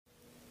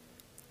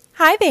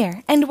Hi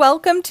there, and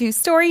welcome to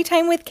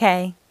Storytime with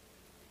Kay.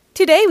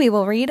 Today we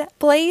will read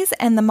Blaze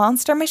and the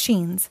Monster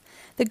Machines,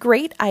 The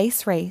Great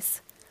Ice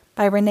Race,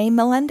 by Renee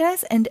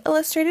Melendez and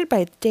illustrated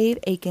by Dave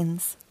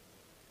Akins.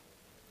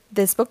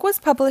 This book was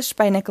published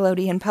by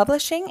Nickelodeon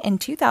Publishing in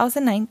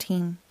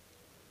 2019.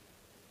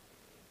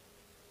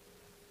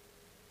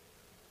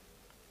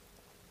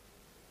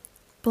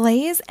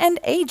 Blaze and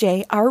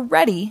AJ are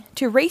ready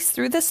to race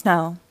through the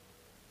snow.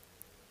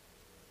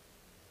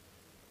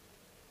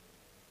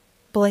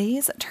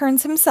 Blaze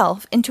turns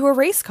himself into a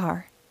race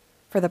car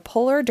for the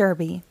Polar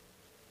Derby.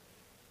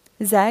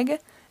 Zeg,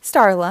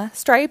 Starla,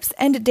 Stripes,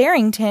 and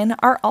Darrington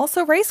are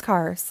also race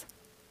cars.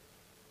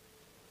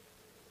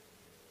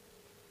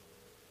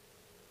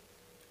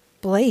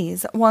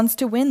 Blaze wants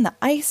to win the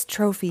ice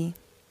trophy.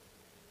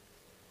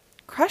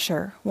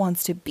 Crusher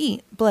wants to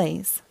beat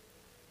Blaze.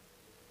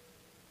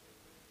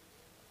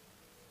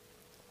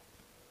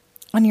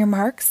 On your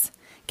marks,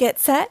 get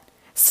set,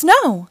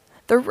 snow!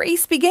 The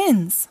race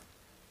begins!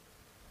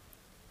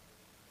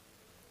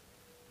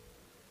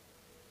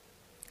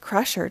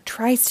 Crusher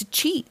tries to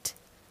cheat.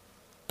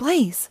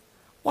 Blaze,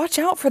 watch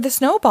out for the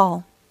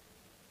snowball.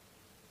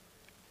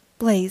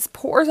 Blaze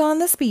pours on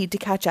the speed to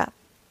catch up.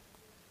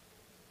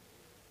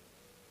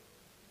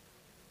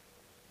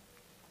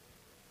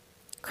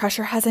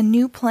 Crusher has a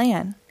new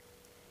plan.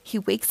 He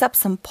wakes up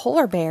some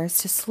polar bears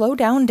to slow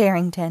down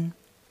Darrington.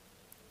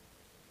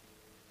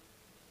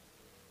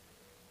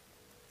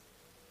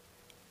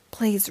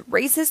 Blaze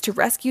races to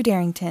rescue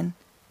Darrington.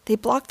 They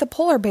block the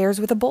polar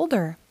bears with a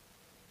boulder.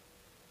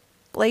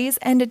 Blaze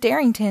and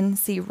Darrington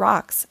see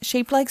rocks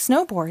shaped like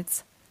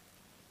snowboards.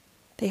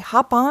 They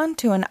hop on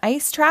to an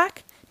ice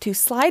track to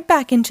slide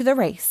back into the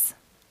race.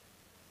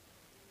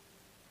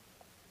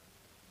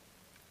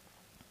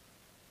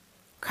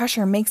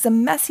 Crusher makes a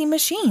messy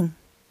machine.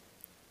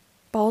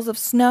 Balls of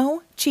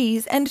snow,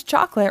 cheese, and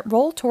chocolate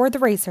roll toward the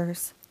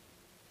racers.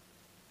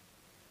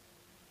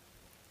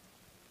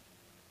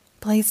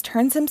 Blaze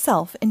turns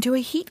himself into a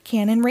heat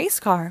cannon race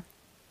car.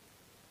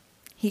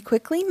 He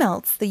quickly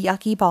melts the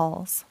yucky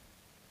balls.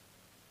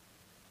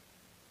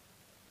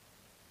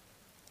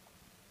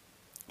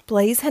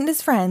 Blaze and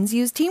his friends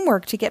use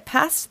teamwork to get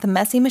past the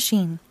messy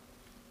machine.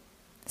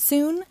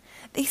 Soon,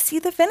 they see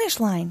the finish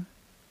line.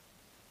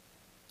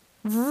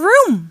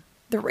 Vroom!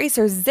 The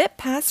racers zip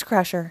past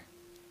Crusher.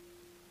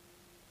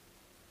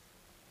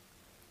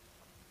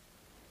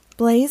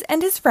 Blaze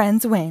and his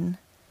friends win.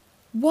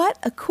 What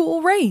a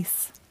cool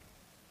race!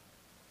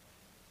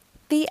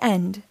 The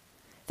end.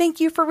 Thank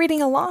you for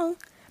reading along.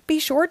 Be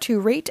sure to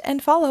rate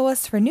and follow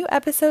us for new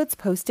episodes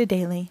posted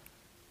daily.